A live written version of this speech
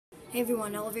Hey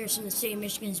everyone, Elevators in the State of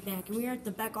Michigan is back, and we are at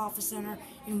the Beck Office Center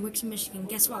in Wixom, Michigan.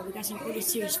 Guess what? We got some Otis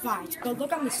Series 5s, but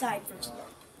look on the side first.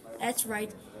 That's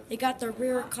right, they got the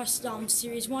rear custom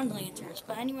Series 1 lanterns.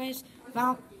 But anyways,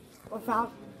 other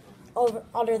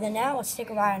than that, let's take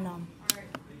a ride on them.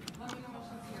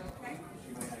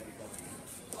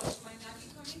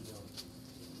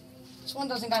 This one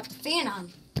doesn't got the fan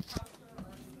on.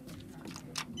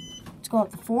 Let's go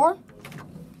up to 4.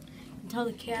 Until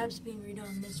the cab's being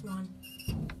redone, this one.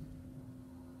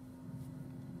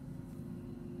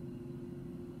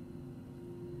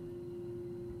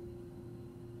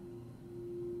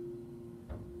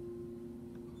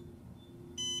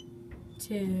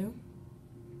 Two.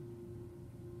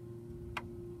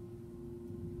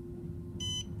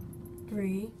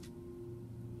 3.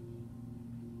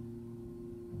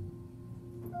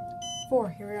 4.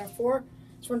 Here we are, 4.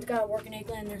 This one's got a working egg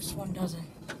land, this one doesn't.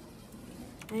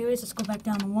 Anyways, let's go back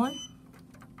down to 1.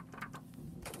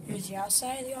 Here's the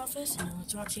outside of the office, and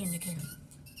let's watch the indicator.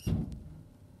 You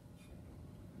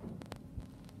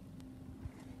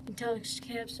can tell the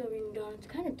cab's still being done. It's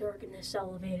kind of dark in this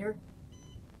elevator.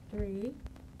 3.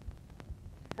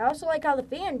 I also like how the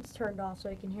fan's turned off so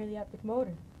you can hear the epic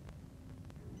motor.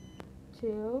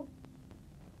 2.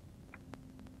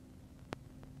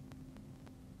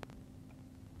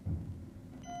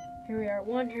 'Here we are,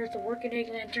 1. Here's the working egg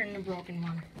lantern and the broken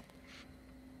one.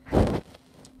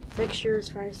 Fixtures,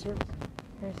 fire service,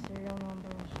 there's serial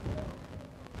numbers.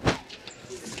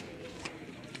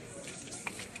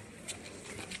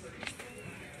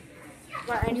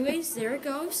 But anyways, there it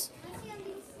goes.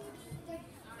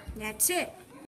 That's it.